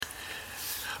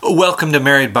Welcome to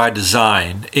Married by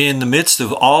Design. In the midst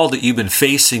of all that you've been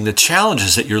facing, the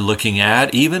challenges that you're looking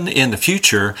at, even in the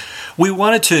future, we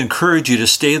wanted to encourage you to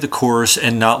stay the course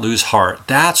and not lose heart.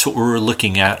 That's what we're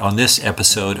looking at on this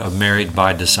episode of Married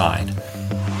by Design.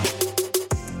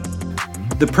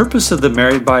 The purpose of the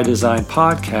Married by Design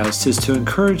podcast is to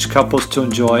encourage couples to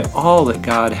enjoy all that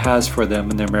God has for them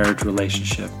in their marriage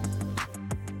relationship.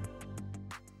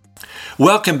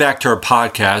 Welcome back to our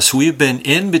podcast. We've been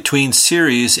in between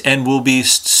series and we'll be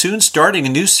soon starting a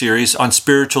new series on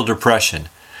spiritual depression.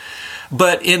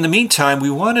 But in the meantime,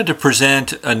 we wanted to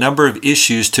present a number of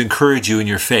issues to encourage you in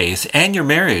your faith and your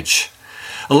marriage.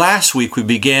 Last week, we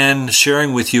began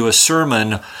sharing with you a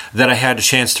sermon that I had a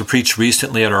chance to preach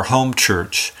recently at our home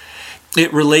church.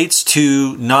 It relates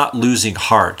to not losing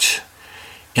heart.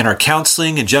 In our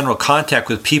counseling and general contact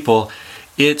with people,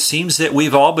 it seems that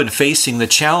we've all been facing the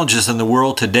challenges in the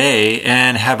world today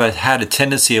and have had a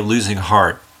tendency of losing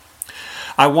heart.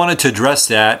 I wanted to address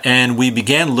that, and we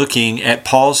began looking at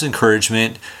Paul's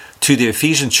encouragement to the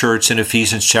Ephesian church in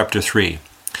Ephesians chapter 3.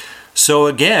 So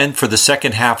again, for the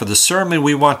second half of the sermon,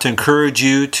 we want to encourage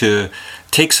you to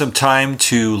take some time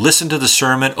to listen to the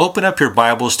sermon, open up your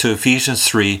Bibles to Ephesians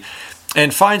 3,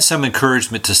 and find some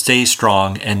encouragement to stay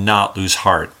strong and not lose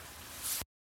heart.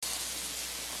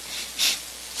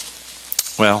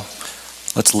 Well,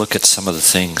 let's look at some of the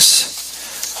things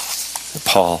that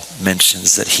Paul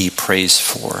mentions that he prays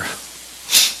for,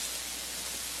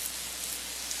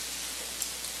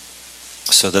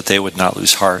 so that they would not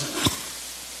lose heart.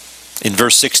 In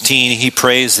verse 16, he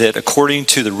prays that according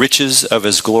to the riches of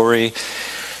his glory,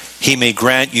 he may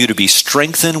grant you to be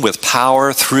strengthened with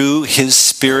power through his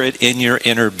Spirit in your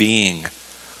inner being.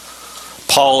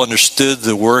 Paul understood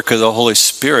the work of the Holy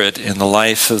Spirit in the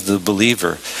life of the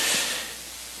believer.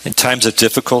 In times of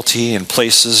difficulty, in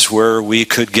places where we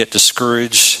could get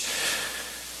discouraged,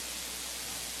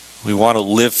 we want to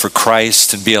live for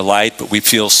Christ and be a light, but we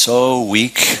feel so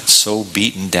weak, so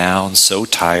beaten down, so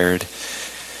tired.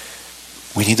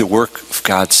 We need the work of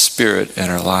God's Spirit in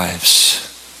our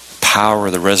lives. Power,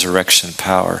 the resurrection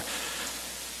power.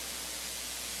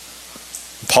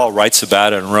 Paul writes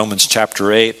about it in Romans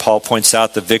chapter 8. Paul points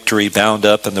out the victory bound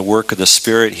up in the work of the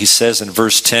Spirit. He says in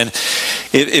verse 10,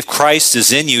 if Christ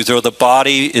is in you, though the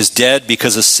body is dead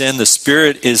because of sin, the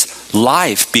Spirit is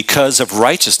life because of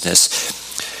righteousness.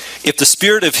 If the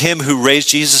Spirit of him who raised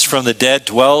Jesus from the dead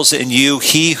dwells in you,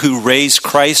 he who raised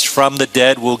Christ from the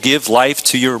dead will give life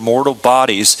to your mortal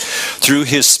bodies through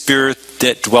his Spirit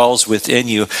that dwells within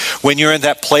you. When you're in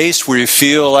that place where you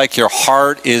feel like your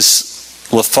heart is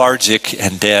lethargic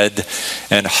and dead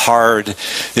and hard,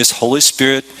 this Holy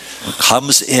Spirit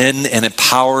comes in and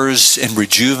empowers and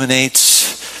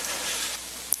rejuvenates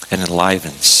and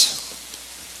enlivens.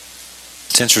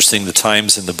 It's interesting, the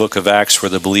times in the book of Acts where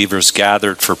the believers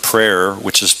gathered for prayer,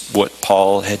 which is what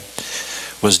Paul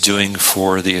was doing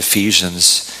for the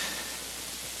Ephesians,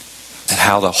 and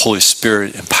how the Holy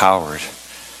Spirit empowered.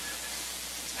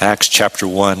 Acts chapter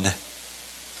 1,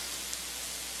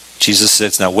 Jesus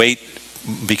says, now wait,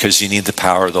 because you need the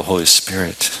power of the Holy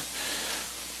Spirit.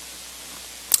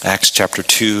 Acts chapter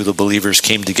 2, the believers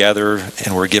came together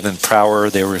and were given power.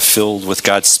 They were filled with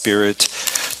God's Spirit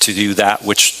to do that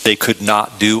which they could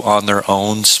not do on their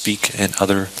own, speak in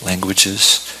other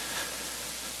languages.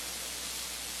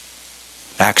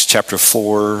 Acts chapter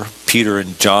 4, Peter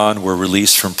and John were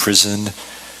released from prison.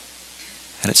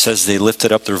 And it says they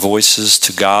lifted up their voices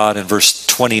to God. In verse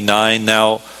 29,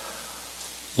 now,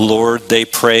 Lord, they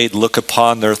prayed, look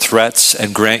upon their threats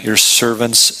and grant your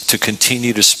servants to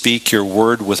continue to speak your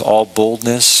word with all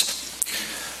boldness.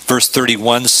 Verse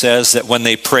 31 says that when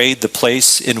they prayed, the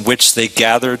place in which they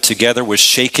gathered together was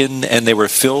shaken and they were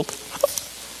filled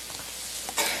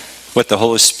with the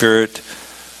Holy Spirit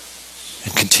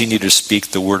and continued to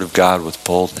speak the word of God with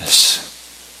boldness.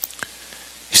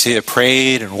 You see, they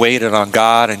prayed and waited on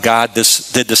God, and God did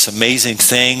this amazing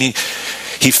thing.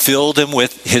 He filled them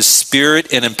with his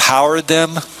Spirit and empowered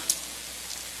them.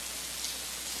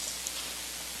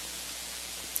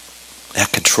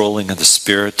 That controlling of the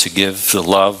Spirit to give the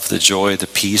love, the joy, the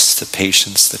peace, the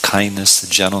patience, the kindness, the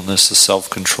gentleness, the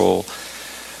self-control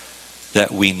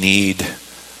that we need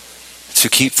to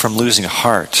keep from losing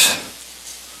heart,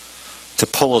 to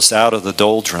pull us out of the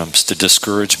doldrums, to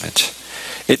discouragement.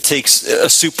 It takes a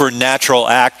supernatural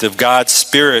act of God's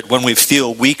Spirit when we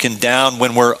feel weak and down,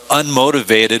 when we're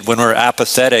unmotivated, when we're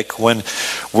apathetic, when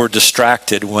we're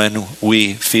distracted, when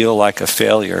we feel like a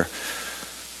failure.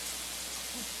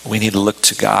 We need to look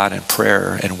to God in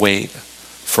prayer and wait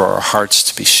for our hearts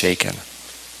to be shaken.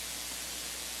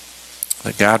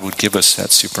 That God would give us that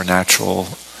supernatural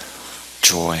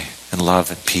joy, and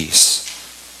love and peace.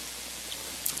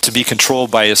 To be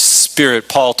controlled by his Spirit,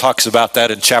 Paul talks about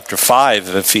that in chapter 5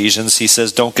 of Ephesians. He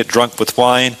says, don't get drunk with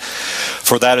wine,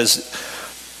 for that is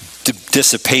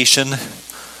dissipation,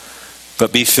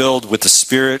 but be filled with the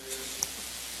Spirit.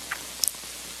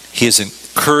 He is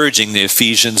encouraging the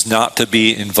Ephesians not to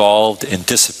be involved in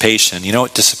dissipation. You know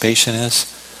what dissipation is?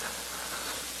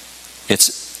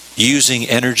 It's using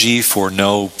energy for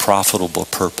no profitable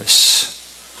purpose.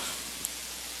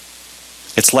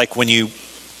 It's like when you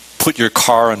put your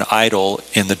car on idle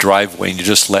in the driveway and you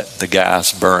just let the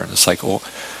gas burn. It's like, oh,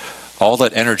 all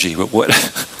that energy, but what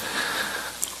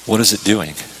is it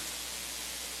doing?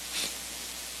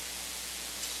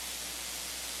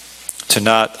 To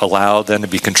not allow them to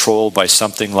be controlled by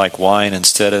something like wine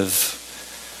instead of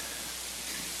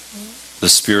the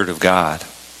Spirit of God.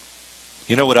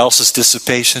 You know what else is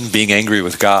dissipation? Being angry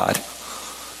with God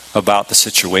about the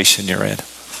situation you're in.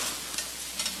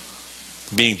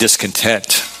 Being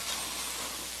discontent.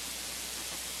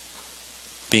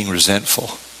 Being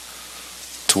resentful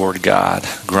toward God,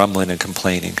 grumbling and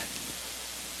complaining.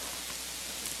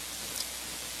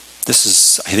 This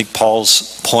is, I think,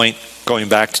 Paul's point going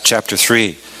back to chapter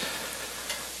 3.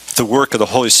 The work of the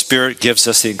Holy Spirit gives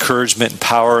us the encouragement and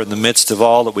power in the midst of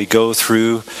all that we go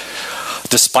through,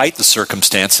 despite the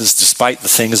circumstances, despite the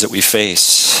things that we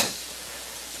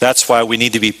face. That's why we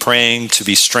need to be praying to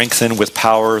be strengthened with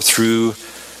power through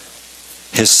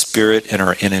His Spirit in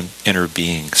our inner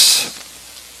beings.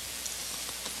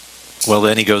 Well,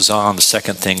 then he goes on. The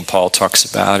second thing Paul talks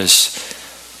about is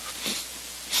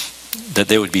that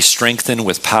they would be strengthened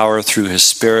with power through His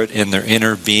Spirit in their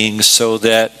inner beings, so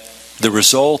that the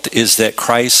result is that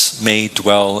Christ may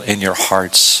dwell in your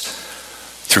hearts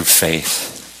through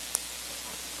faith.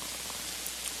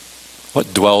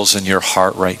 What dwells in your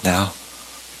heart right now?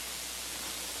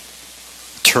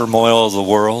 Turmoil of the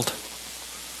world,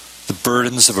 the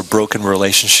burdens of a broken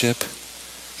relationship,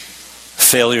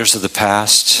 failures of the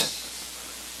past,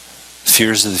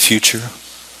 fears of the future,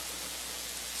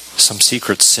 some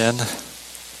secret sin.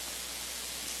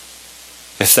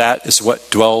 If that is what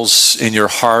dwells in your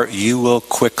heart, you will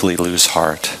quickly lose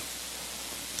heart.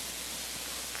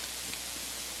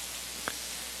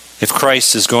 If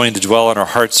Christ is going to dwell in our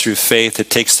hearts through faith, it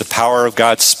takes the power of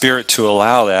God's Spirit to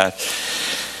allow that.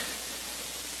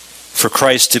 For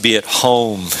Christ to be at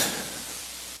home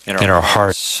in our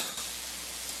hearts,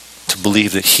 to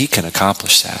believe that He can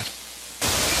accomplish that.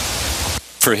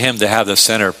 For Him to have the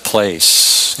center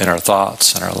place in our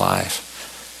thoughts and our life.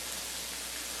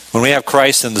 When we have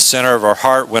Christ in the center of our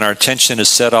heart, when our attention is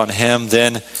set on Him,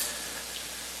 then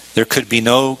there could be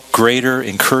no greater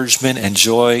encouragement and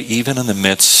joy even in the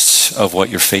midst of what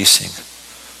you're facing.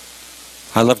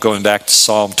 I love going back to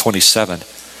Psalm 27.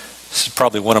 This is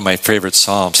probably one of my favorite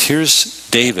Psalms. Here's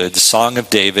David, the Song of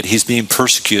David. He's being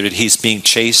persecuted. He's being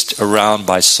chased around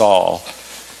by Saul.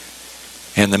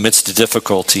 In the midst of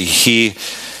difficulty, he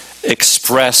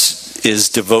expressed his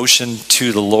devotion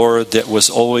to the Lord that was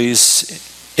always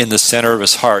in the center of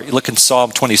his heart. You look in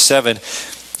Psalm 27,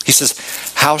 he says,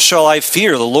 "How shall I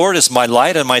fear? The Lord is my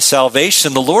light and my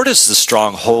salvation. The Lord is the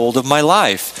stronghold of my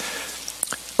life.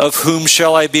 Of whom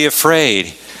shall I be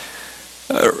afraid?"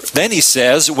 Then he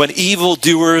says, "When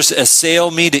evildoers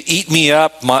assail me to eat me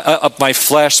up my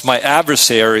flesh, my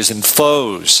adversaries and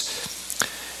foes,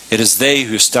 it is they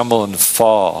who stumble and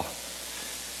fall."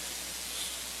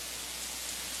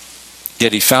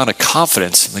 Yet he found a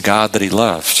confidence in the God that he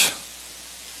loved.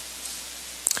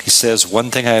 He says,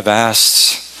 "One thing I have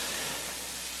asked,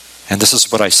 and this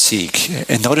is what I seek."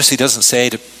 And notice he doesn't say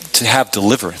to have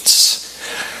deliverance.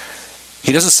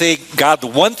 He doesn't say, "God, the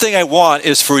one thing I want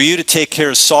is for you to take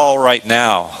care of Saul right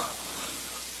now.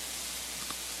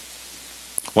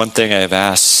 One thing I have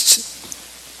asked,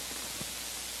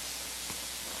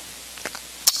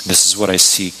 this is what I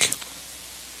seek.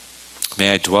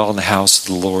 May I dwell in the house of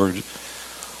the Lord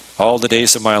all the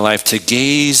days of my life, to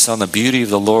gaze on the beauty of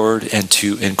the Lord and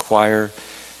to inquire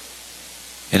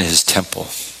in His temple."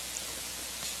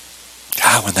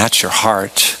 God, when that's your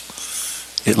heart,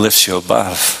 it lifts you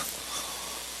above.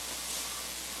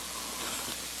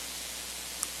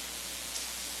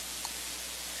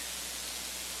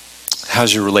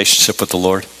 How's your relationship with the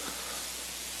Lord?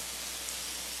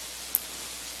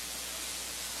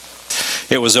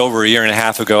 It was over a year and a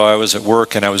half ago. I was at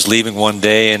work and I was leaving one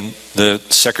day, and the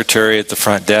secretary at the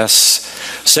front desk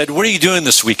said, "What are you doing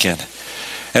this weekend?"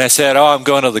 And I said, "Oh, I'm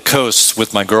going to the coast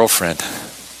with my girlfriend."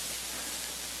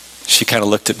 She kind of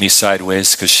looked at me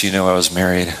sideways because she knew I was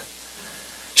married.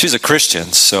 She's a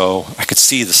Christian, so I could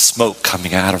see the smoke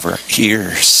coming out of her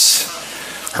ears.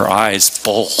 Her eyes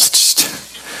bulged.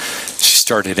 She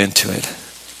started into it.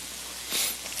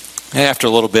 And after a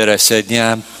little bit, I said,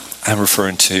 yeah, I'm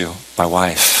referring to my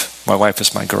wife. My wife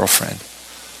is my girlfriend.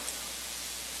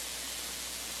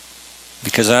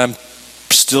 Because I'm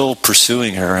still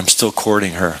pursuing her. I'm still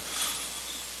courting her.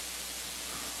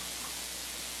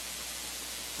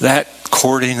 That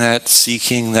courting, that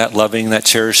seeking, that loving, that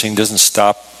cherishing doesn't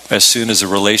stop as soon as a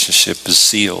relationship is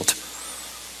sealed.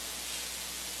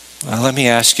 Well, let me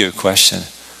ask you a question.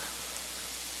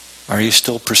 Are you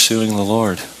still pursuing the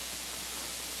Lord?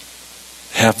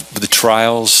 Have the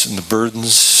trials and the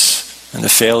burdens and the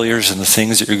failures and the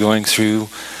things that you're going through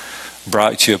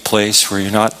brought you to a place where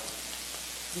you're not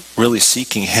really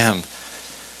seeking Him?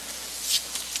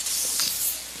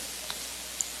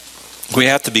 We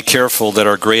have to be careful that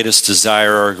our greatest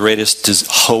desire, our greatest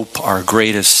hope, our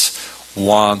greatest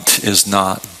want is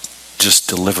not just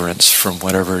deliverance from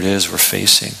whatever it is we're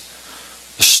facing.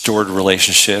 Restored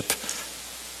relationship,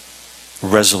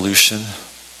 resolution.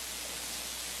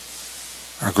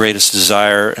 Our greatest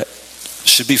desire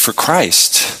should be for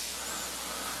Christ.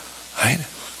 Right?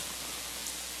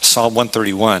 Psalm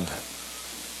 131.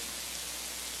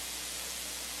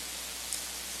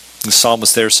 The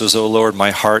psalmist there says, "O Lord,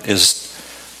 my heart is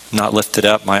not lifted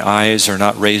up, my eyes are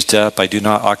not raised up. I do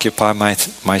not occupy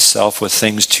myself with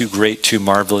things too great, too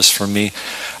marvelous for me."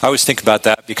 I always think about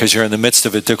that because you're in the midst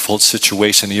of a difficult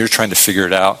situation and you're trying to figure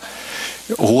it out.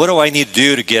 What do I need to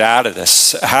do to get out of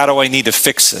this? How do I need to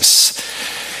fix this?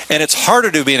 And it's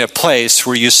harder to be in a place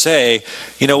where you say,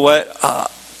 you know what,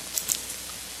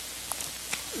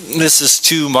 this is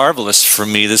too marvelous for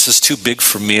me. This is too big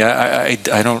for me. I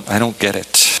don't get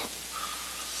it.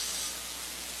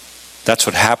 That's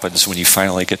what happens when you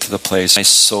finally get to the place. My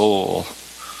soul.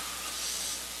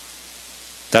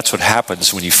 That's what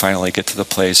happens when you finally get to the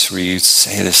place where you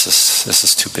say, this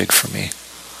is too big for me.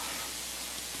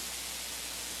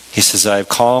 He says, I have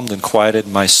calmed and quieted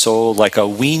my soul like a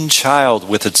weaned child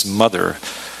with its mother.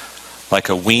 Like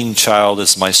a weaned child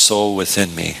is my soul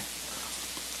within me.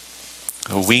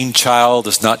 A weaned child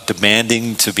is not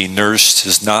demanding to be nursed,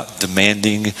 is not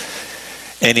demanding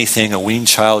anything. A weaned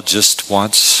child just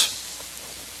wants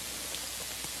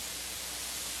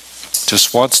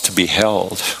to be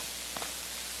held.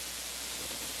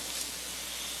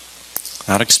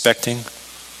 Not expecting.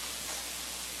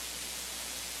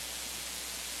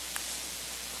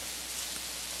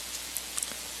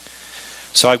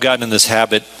 So I've gotten in this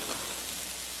habit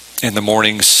in the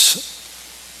mornings.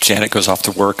 Janet goes off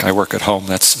to work. I work at home.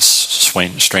 That's a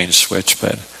strange switch.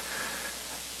 But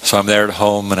so I'm there at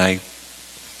home and I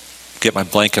get my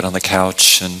blanket on the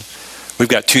couch. And we've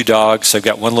got 2 dogs. I've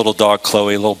got one little dog,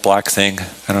 Chloe, a little black thing.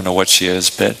 I don't know what she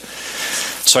is. But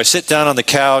so I sit down on the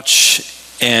couch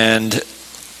and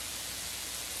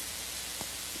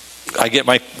I get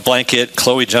my blanket.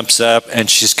 Chloe jumps up and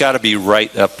she's got to be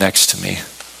right up next to me.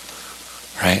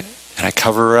 Right? And I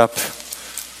cover her up.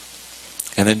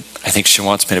 And then I think she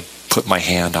wants me to put my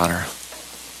hand on her.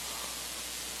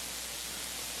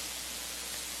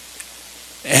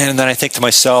 And then I think to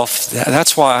myself,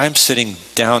 that's why I'm sitting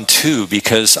down too,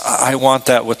 because I want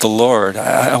that with the Lord.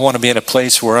 I want to be in a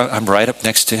place where I'm right up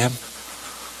next to Him.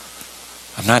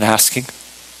 I'm not asking.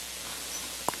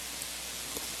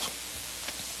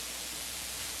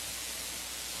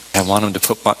 I want Him to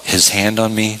put His hand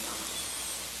on me.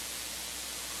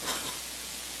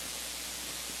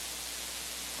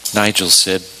 Nigel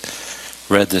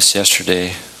read this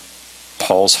yesterday,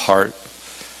 Paul's heart,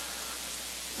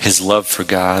 his love for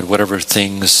God, whatever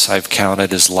things I've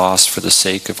counted as loss for the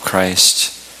sake of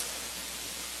Christ.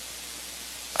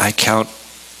 I count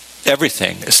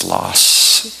everything as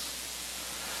loss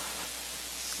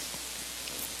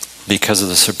because of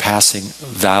the surpassing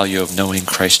value of knowing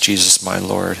Christ Jesus my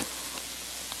Lord.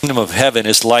 The kingdom of heaven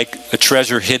is like a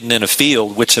treasure hidden in a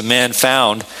field, which a man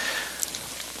found.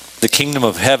 The kingdom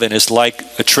of heaven is like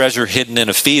a treasure hidden in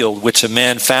a field, which a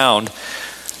man found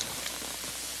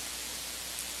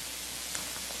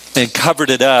and covered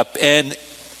it up, and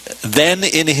then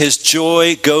in his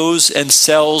joy goes and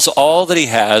sells all that he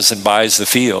has and buys the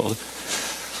field.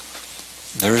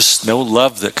 There's no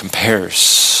love that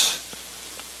compares.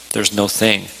 There's no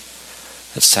thing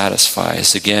that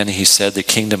satisfies. Again, he said the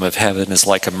kingdom of heaven is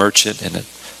like a merchant in a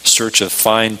search of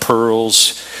fine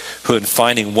pearls, who in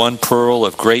finding one pearl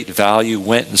of great value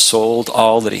went and sold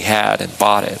all that he had and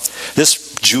bought it.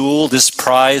 This jewel, this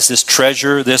prize, this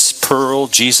treasure, this pearl,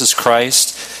 Jesus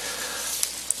Christ,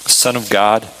 Son of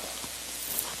God,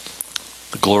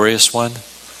 the glorious one.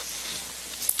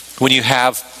 When you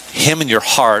have Him in your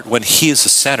heart, when He is the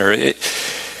center, it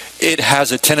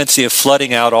has a tendency of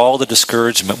flooding out all the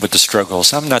discouragement with the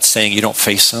struggles. I'm not saying you don't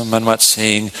face them. I'm not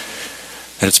saying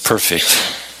that it's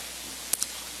perfect.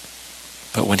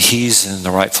 But when he's in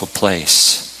the rightful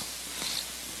place,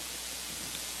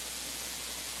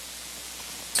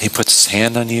 he puts his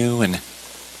hand on you and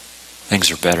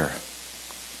things are better.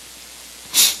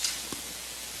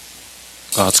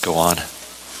 Well, let's go on.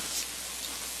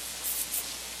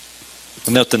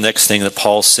 Note the next thing that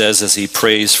Paul says as he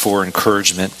prays for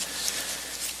encouragement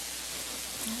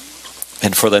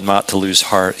and for them not to lose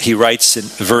heart. He writes in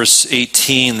verse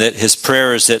 18 that his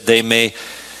prayer is that they may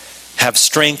have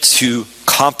strength to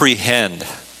comprehend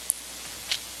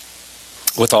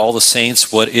with all the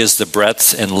saints what is the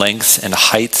breadth and length and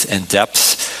height and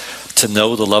depth, to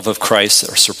know the love of Christ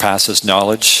that surpasses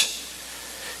knowledge.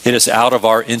 It is out of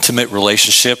our intimate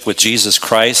relationship with Jesus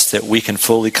Christ that we can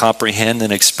fully comprehend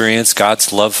and experience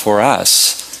God's love for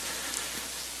us.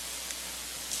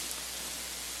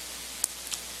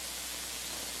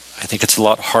 I think it's a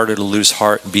lot harder to lose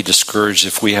heart and be discouraged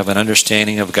if we have an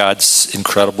understanding of God's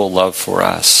incredible love for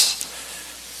us.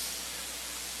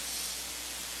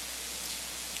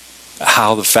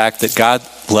 How the fact that God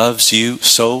loves you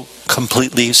so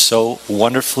completely, so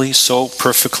wonderfully, so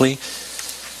perfectly.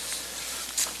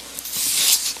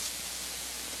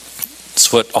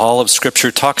 It's what all of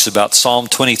Scripture talks about. Psalm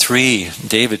 23,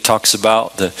 David talks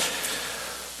about the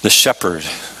shepherd.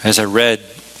 As I read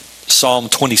Psalm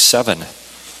 27,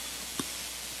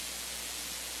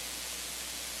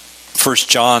 1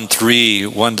 John 3,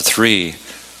 1-3.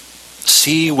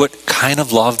 See what kind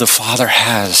of love the Father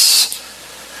has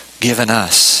given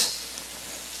us.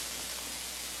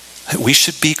 We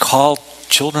should be called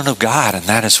children of God, and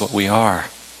that is what we are.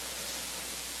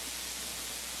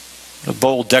 A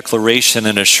bold declaration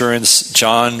and assurance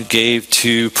John gave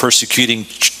to persecuting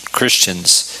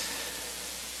Christians,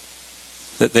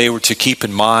 that they were to keep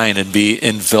in mind and be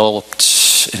enveloped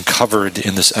and covered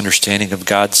in this understanding of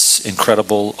God's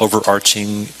incredible,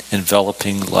 overarching,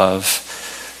 enveloping love.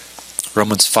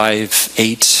 Romans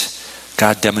 5:8,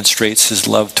 God demonstrates his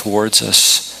love towards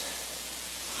us,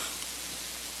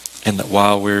 and that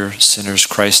while we're sinners,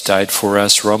 Christ died for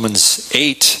us. Romans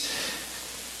 8,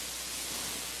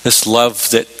 this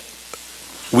love that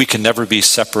we can never be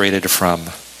separated from.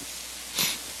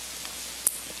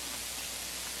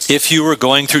 If you were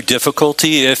going through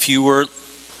difficulty, if you were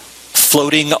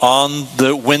floating on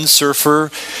the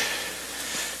windsurfer,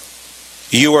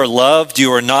 you are loved,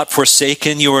 you are not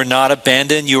forsaken, you are not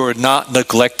abandoned, you are not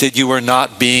neglected, you are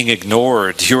not being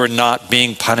ignored, you are not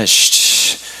being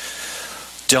punished.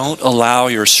 Don't allow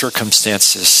your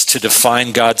circumstances to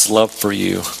define God's love for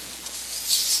you.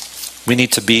 We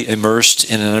need to be immersed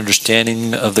in an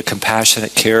understanding of the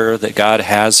compassionate care that God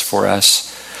has for us.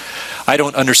 I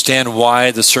don't understand why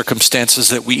the circumstances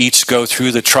that we each go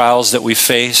through, the trials that we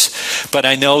face, but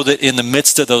I know that in the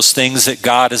midst of those things that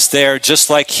God is there, just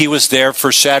like he was there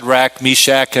for Shadrach,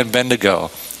 Meshach, and Abednego.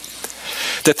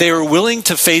 That they were willing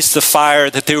to face the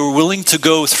fire, that they were willing to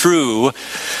go through.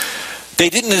 They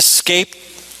didn't escape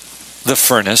the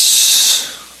furnace,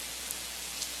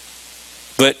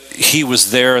 but he was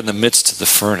there in the midst of the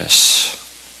furnace.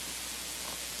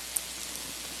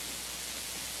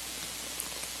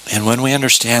 And when we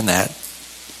understand that,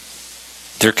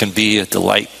 there can be a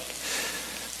delight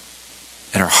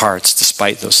in our hearts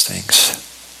despite those things.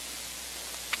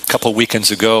 A couple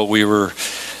weekends ago, we were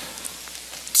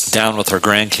down with our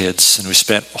grandkids, and we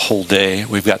spent a whole day.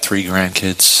 We've got 3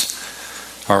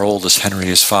 grandkids. Our oldest, Henry,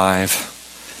 is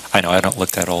 5. I know, I don't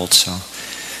look that old, so.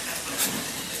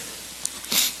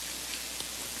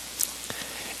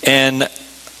 And,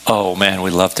 oh man, we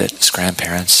loved it as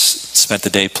grandparents. Spent the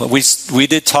day we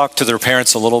did talk to their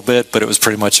parents a little bit, but it was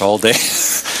pretty much all day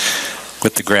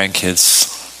with the grandkids.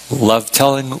 We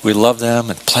love them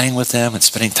and playing with them and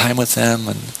spending time with them.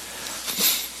 And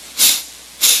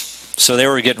so they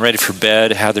were getting ready for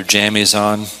bed, had their jammies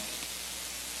on.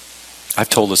 I've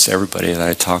told this to everybody that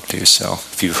I talked to, so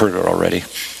if you've heard it already.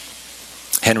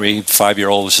 Henry,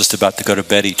 5-year-old, was just about to go to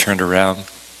bed. He turned around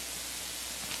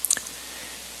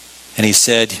and he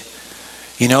said,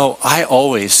 "You know, I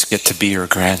always get to be your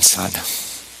grandson."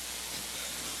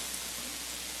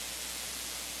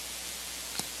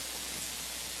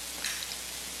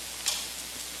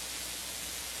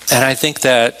 And I think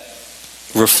that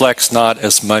reflects not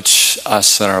as much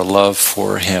us and our love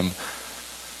for him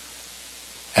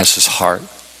as his heart.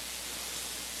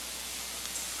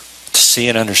 To see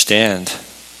and understand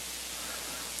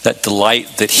that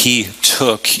delight that he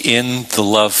took in the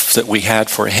love that we had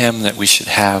for him, that we should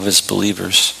have as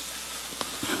believers.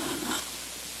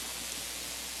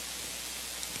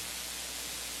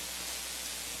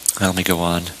 Let me go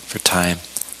on for time.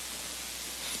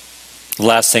 The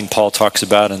last thing Paul talks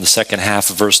about in the second half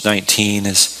of verse 19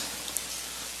 is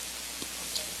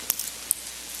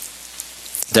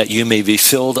that you may be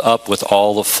filled up with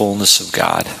all the fullness of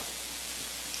God.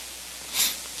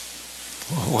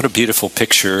 What a beautiful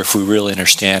picture if we really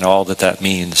understand all that that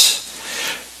means.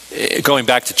 Going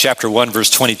back to chapter 1, verse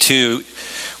 22,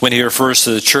 when he refers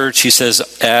to the church, he says,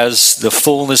 as the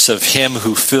fullness of him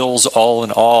who fills all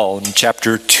in all. In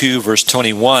chapter 2, verse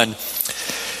 21,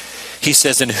 he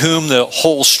says, in whom the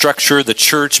whole structure, the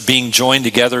church being joined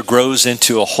together, grows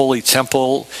into a holy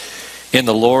temple in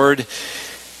the Lord.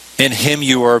 In him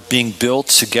you are being built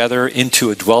together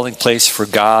into a dwelling place for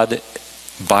God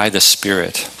by the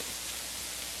Spirit.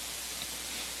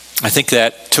 I think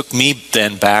that took me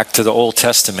then back to the Old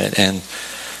Testament and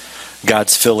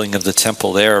God's filling of the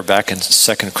temple there back in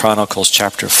 2 Chronicles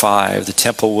chapter 5. The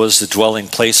temple was the dwelling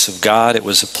place of God. It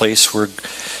was a place where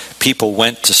people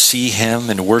went to see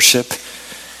him and worship.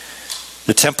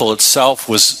 The temple itself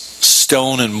was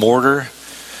stone and mortar.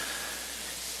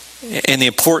 And the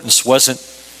importance wasn't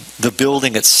the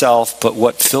building itself, but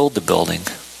what filled the building.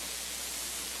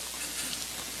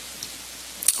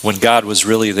 When God was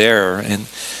really there. And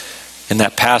in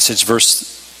that passage,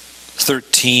 verse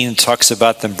 13 talks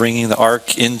about them bringing the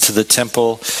ark into the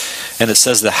temple, and it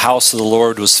says the house of the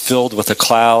Lord was filled with a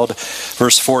cloud.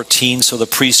 Verse 14, so the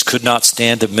priest could not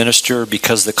stand to minister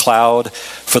because the cloud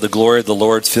for the glory of the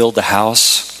Lord filled the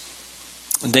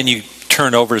house. And then you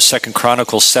turn over to 2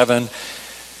 Chronicles 7,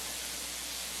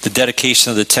 the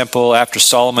dedication of the temple. After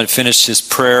Solomon finished his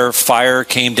prayer, fire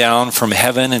came down from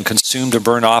heaven and consumed a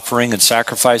burnt offering and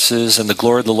sacrifices, and the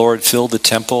glory of the Lord filled the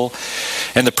temple.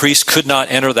 And the priest could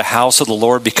not enter the house of the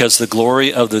Lord because the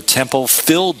glory of the temple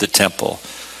filled the temple.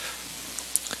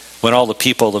 When all the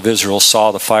people of Israel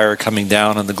saw the fire coming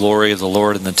down and the glory of the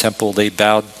Lord in the temple, they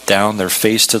bowed down their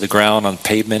face to the ground on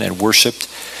pavement and worshipped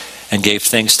and gave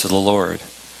thanks to the Lord.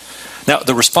 Now,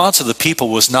 the response of the people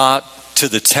was not to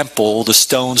the temple, the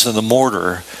stones and the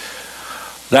mortar.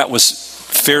 That was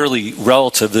fairly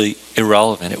relatively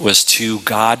irrelevant. It was to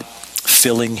God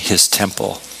filling his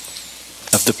temple,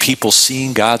 of the people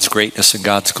seeing God's greatness and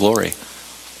God's glory.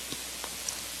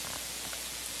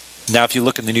 Now, if you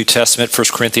look in the New Testament, 1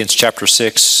 Corinthians chapter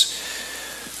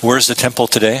 6, where's the temple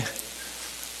today?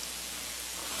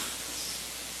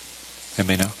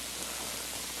 Anybody know?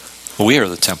 We are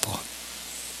the temple.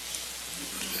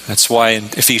 That's why in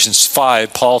Ephesians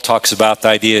 5, Paul talks about the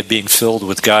idea of being filled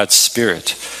with God's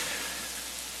Spirit.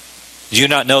 Do you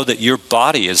not know that your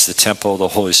body is the temple of the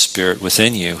Holy Spirit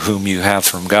within you, whom you have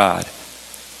from God?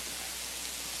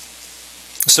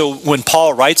 So when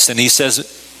Paul writes and he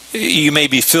says, you may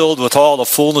be filled with all the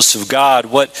fullness of God,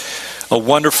 what a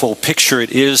wonderful picture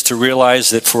it is to realize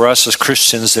that for us as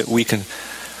Christians that we can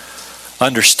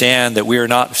understand that we are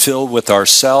not filled with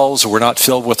ourselves, we're not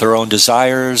filled with our own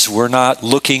desires, we're not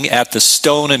looking at the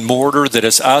stone and mortar that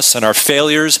is us and our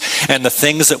failures and the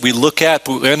things that we look at,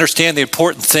 but we understand the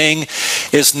important thing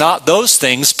is not those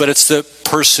things, but it's the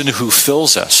person who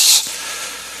fills us.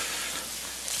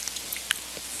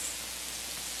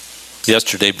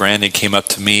 Yesterday, Brandon came up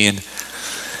to me and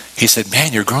he said,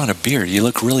 man, you're growing a beard. You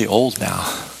look really old now.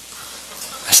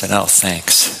 I said, oh,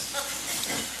 thanks.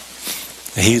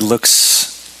 He looks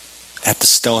at the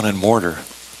stone and mortar.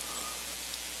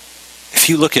 If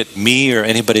you look at me or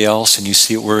anybody else and you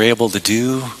see what we're able to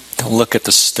do, don't look at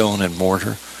the stone and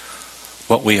mortar,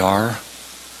 what we are.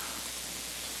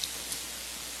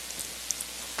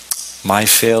 My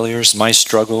failures, my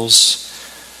struggles,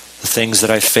 the things that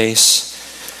I face.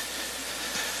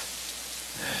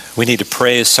 We need to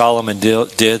pray as Solomon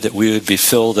did, that we would be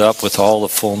filled up with all the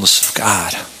fullness of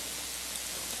God.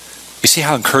 You see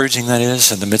how encouraging that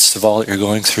is in the midst of all that you're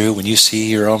going through when you see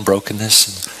your own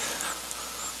brokenness?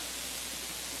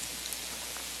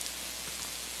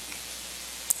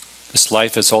 This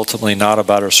life is ultimately not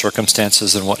about our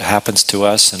circumstances and what happens to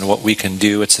us and what we can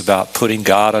do. It's about putting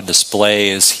God on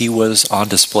display as he was on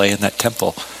display in that temple.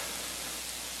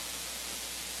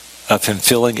 Of him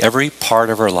filling every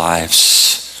part of our lives,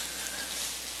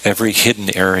 every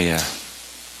hidden area,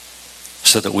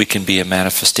 so that we can be a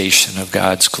manifestation of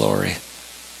God's glory.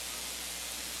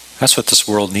 That's what this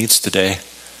world needs today.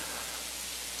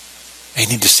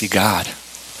 They need to see God.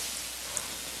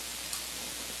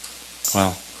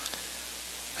 Well,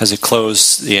 as we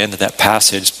close the end of that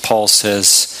passage, Paul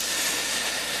says,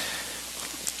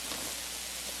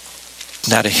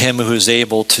 now to him who is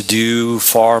able to do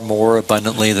far more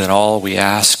abundantly than all we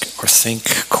ask or think,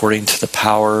 according to the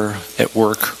power at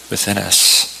work within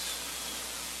us.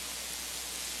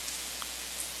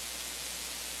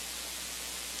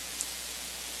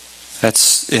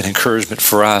 That's an encouragement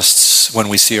for us when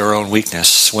we see our own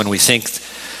weakness, when we think,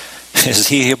 is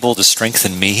he able to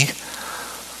strengthen me?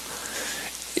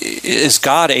 Is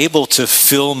God able to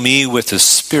fill me with his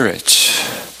Spirit?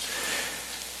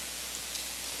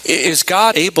 Is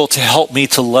God able to help me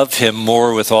to love him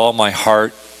more with all my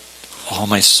heart, all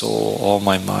my soul, all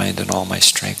my mind, and all my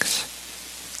strength?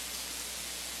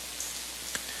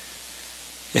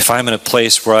 If I'm in a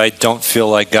place where I don't feel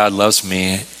like God loves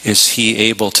me, is he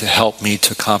able to help me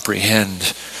to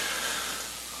comprehend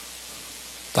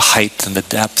the height and the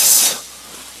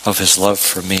depth of his love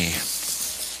for me?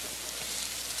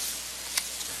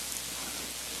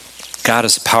 God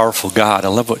is a powerful God. I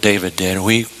love what David did.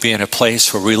 We be in a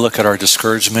place where we look at our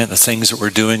discouragement, the things that we're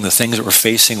doing, the things that we're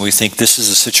facing. We think this is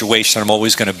a situation I'm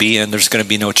always going to be in. There's going to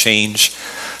be no change.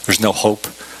 There's no hope.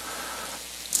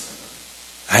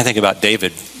 I think about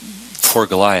David before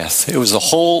Goliath. It was the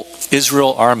whole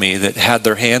Israel army that had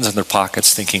their hands in their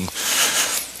pockets thinking,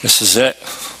 this is it.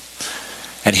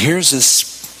 And here's this,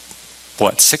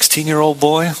 16-year-old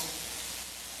boy?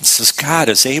 It says God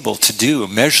is able to do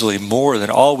immeasurably more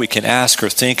than all we can ask or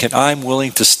think, and I'm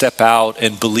willing to step out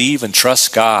and believe and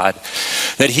trust God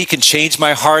that he can change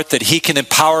my heart, that he can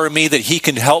empower me, that he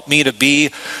can help me to be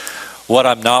what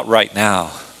I'm not right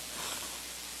now.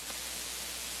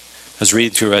 I was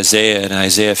reading through Isaiah, and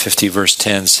Isaiah 50 verse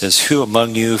 10 says, who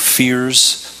among you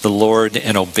fears the Lord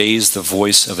and obeys the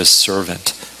voice of his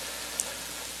servant?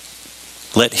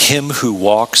 Let him who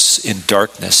walks in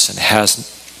darkness and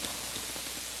has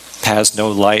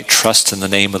no light trust in the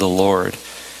name of the Lord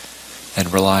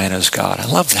and rely on his God. I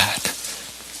love that.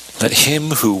 Let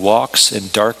him who walks in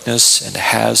darkness and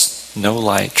has no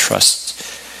light trust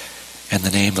in the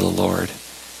name of the Lord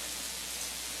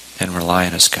and rely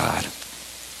on his God.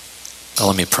 Well,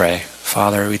 let me pray.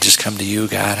 Father, we just come to you,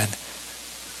 God, and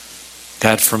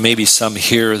God, for maybe some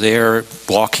here, they're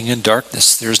walking in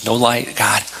darkness. There's no light,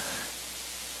 God,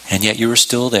 and yet you are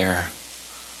still there.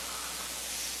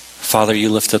 Father, you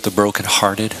lift up the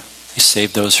brokenhearted. You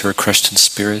save those who are crushed in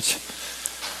spirit.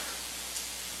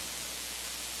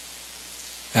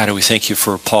 God, we thank you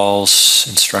for Paul's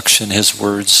instruction, his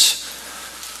words.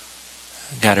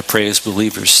 God, I pray as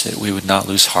believers that we would not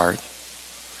lose heart.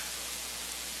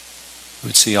 We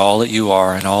would see all that you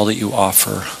are and all that you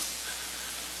offer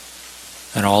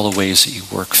and all the ways that you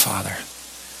work, Father,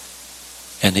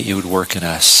 and that you would work in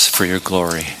us for your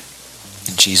glory.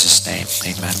 In Jesus' name,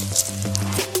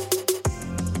 amen.